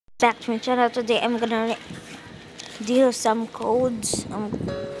Back to my channel. Today I'm gonna deal some codes.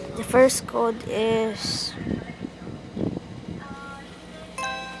 The first code is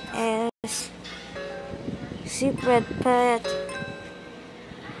secret pet.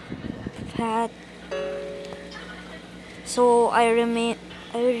 So I redeem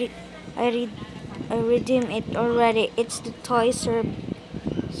it already. It's the toy serpent.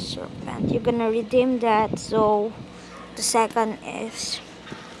 You're gonna redeem that. So the second is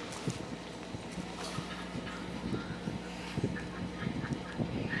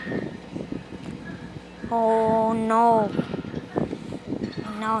oh no,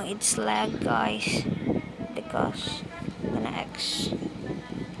 it's lag, guys, because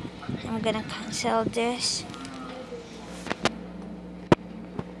I'm gonna cancel this.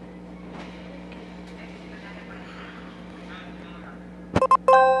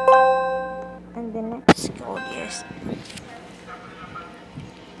 And the next code is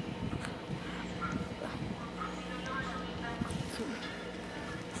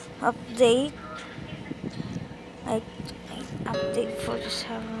update. I update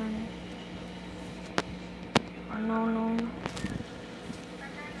 47. Oh no.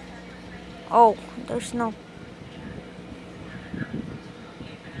 Oh, there's no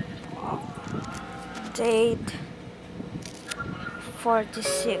update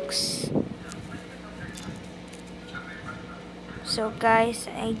 46. So guys,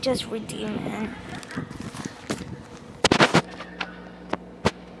 I just redeemed and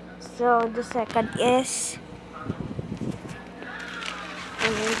so the second is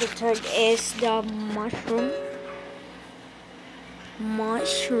and then the third is the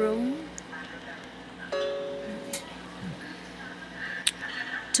mushroom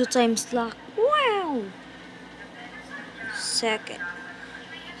 2 times luck. Wow. Second.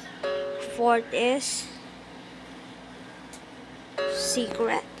 Fourth is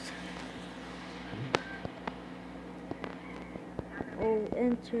secret. Oh,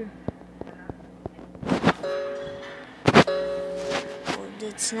 enter. Oh,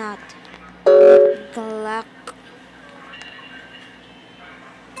 that's not galactic.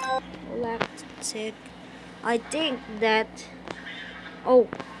 I think that. Oh.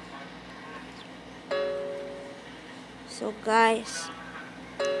 So guys,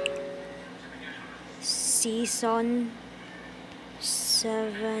 season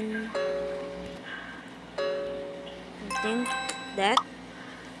 7. I think that.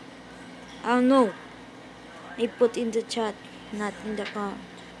 Oh no, I put in the chat, not in the comment.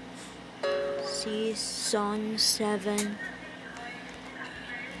 Season 7.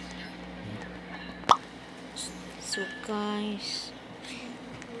 So guys,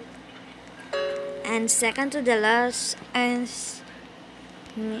 and second to the last is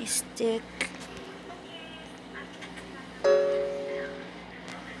mystic.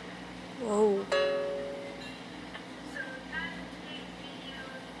 Whoa.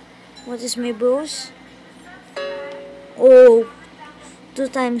 What is my boost? Oh, 2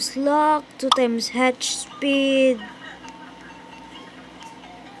 times luck, 2 times head speed.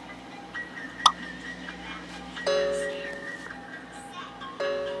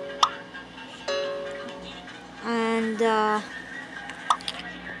 And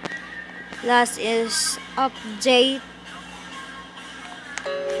last is update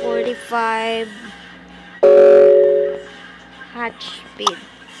 45 hatch speed.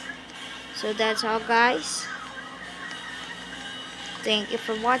 So that's all, guys. Thank you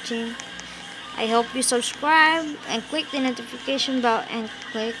for watching. I hope you subscribe and click the notification bell and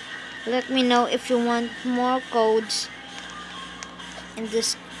let me know if you want more codes in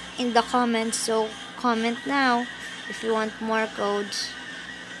the comments. So comment now if you want more codes.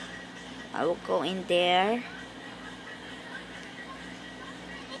 I will go in there.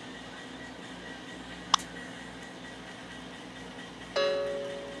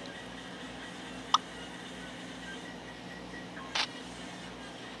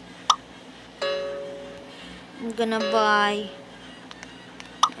 I'm gonna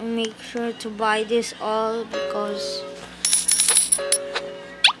make sure to buy this all because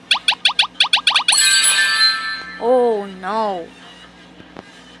oh no.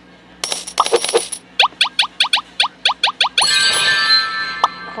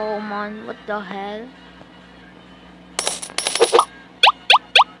 Come on, what the hell?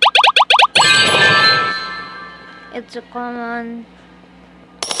 It's a common.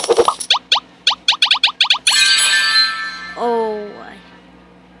 Oh,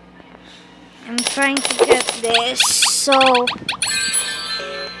 I'm trying to get this, so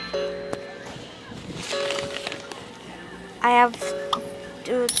I have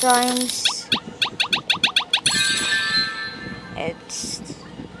 2 times. It's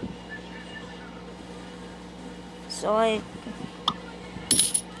So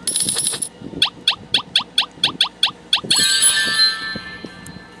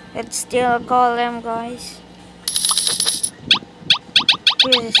it's still a golem, guys.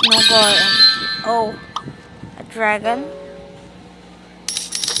 This is no golem. Oh, a dragon.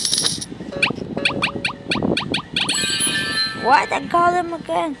 What? A golem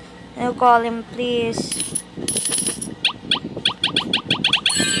again? No golem, please.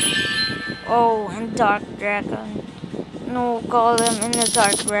 Oh, and dark dragon. No golem and a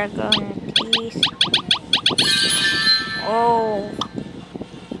dark dragon, please. Oh,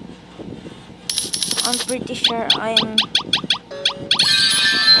 I'm pretty sure I'm...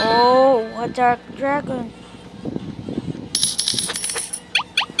 Oh, a dark dragon.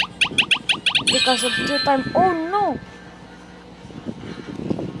 Because of 2 times. Oh no!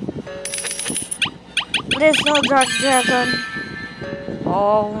 There's no dark dragon.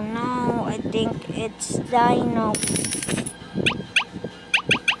 Oh no, I think it's Dino.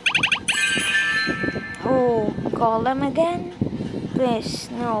 Oh, golem again? Please,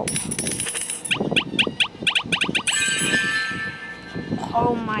 no.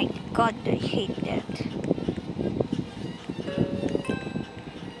 Oh my god, I hate that.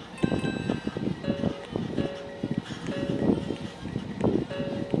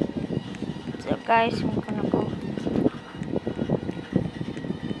 So guys, I'm gonna go.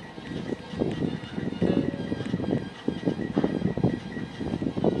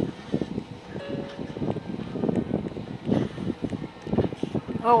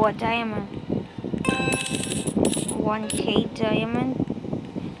 Oh, a diamond. 1K diamond.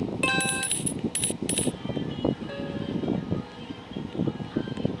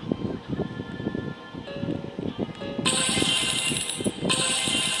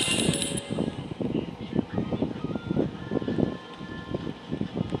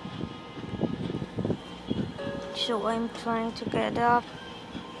 So I'm trying to get up.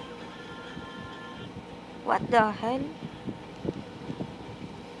 What the hell?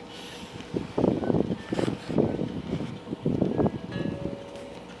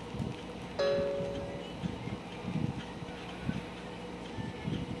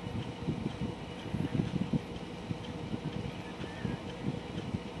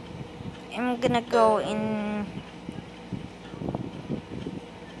 I'm gonna go in.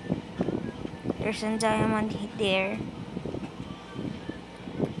 There's a diamond there.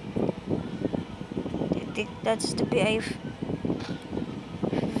 I think that's the VIP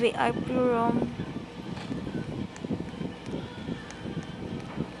room.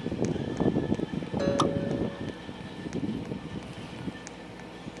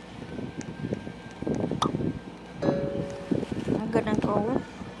 I'm gonna go.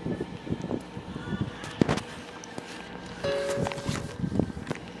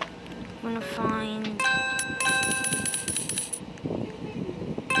 I'm gonna find.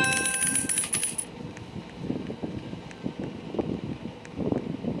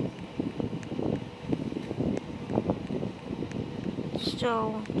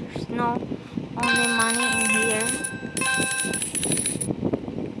 So there's no only money in here.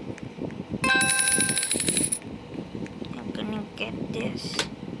 I'm gonna get this.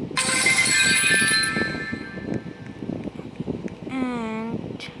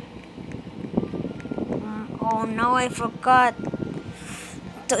 And oh no, I forgot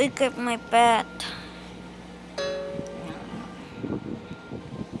to equip my pet.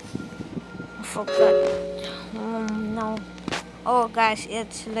 I forgot. No. Oh guys,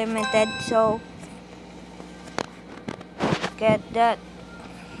 it's limited, so get that.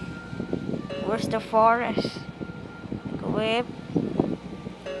 Where's the forest? Equip.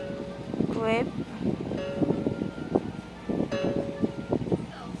 Equip.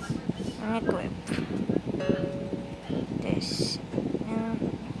 And equip. This.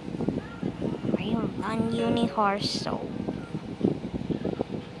 And I'm on uni horse, so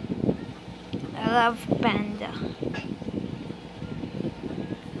I love panda.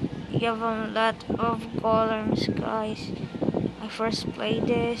 You have a lot of golems, guys. I first play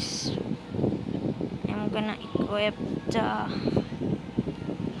this. I'm gonna equip this.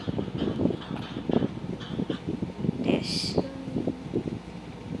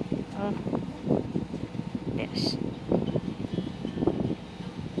 Oh, this.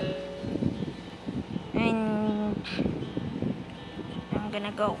 And I'm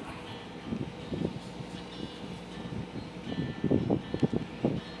gonna go.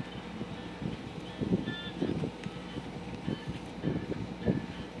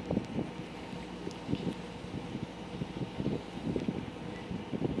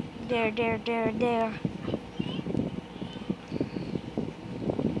 There.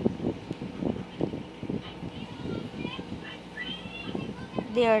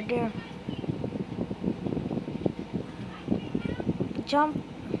 There. Jump.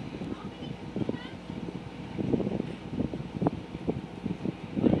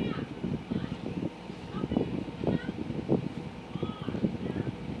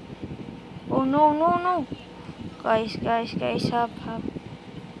 Oh no. Guys, help.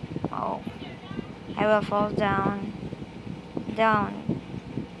 Oh, I will fall down.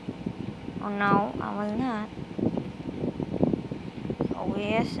 Oh no, I will not. Oh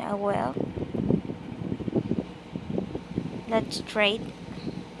yes, I will. Let's trade,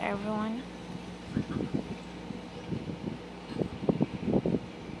 everyone.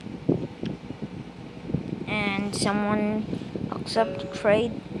 And someone accept the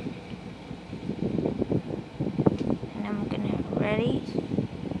trade. And I'm gonna ready.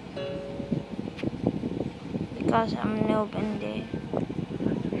 Because I'm noob in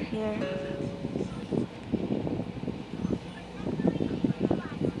here.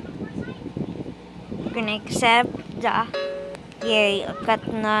 I'm gonna accept the. Yay, I got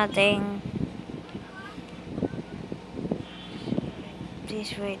nothing.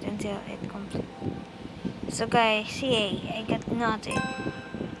 Please wait until it completes. So guys, yay, I got nothing.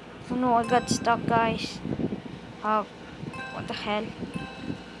 Oh no, I got stuck, guys. Oh, what the hell?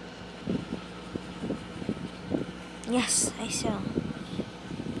 Yes, I saw.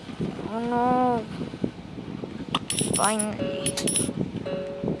 Oh no. Finally.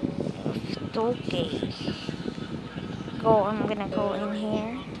 It's okay. I'm gonna go in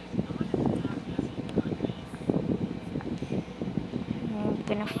here. I'm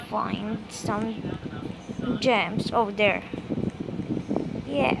gonna find some gems. Oh, there.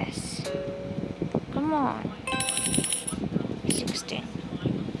 Yes. Come on. 16.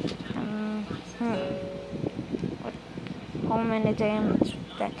 What? How many times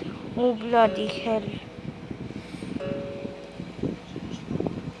that? Oh, bloody hell.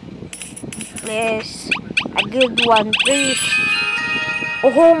 Please. A good one, please.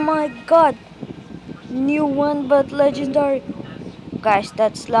 Oh my god. New one, but legendary. Guys,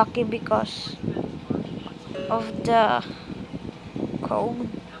 that's lucky because of the code,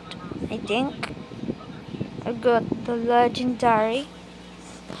 I think. I got the legendary.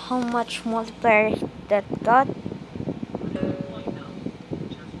 How much multiplier that got?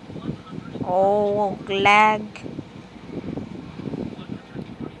 Oh, lag.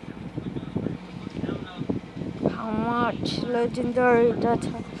 How much legendary that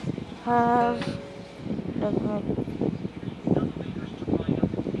have? Let me.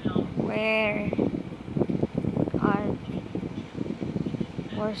 Where are?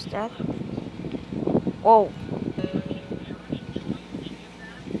 Where's that? Oh.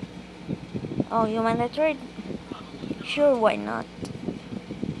 Oh, you want to trade? Sure, why not?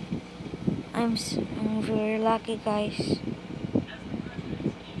 I'm very lucky, guys.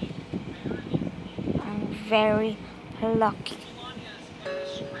 I'm very lucky.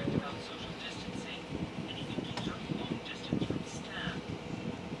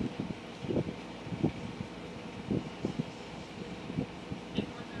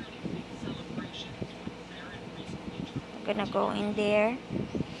 I'm gonna go in there.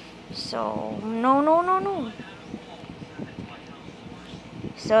 So, no.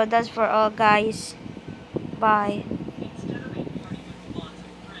 So that's for all, guys. Bye.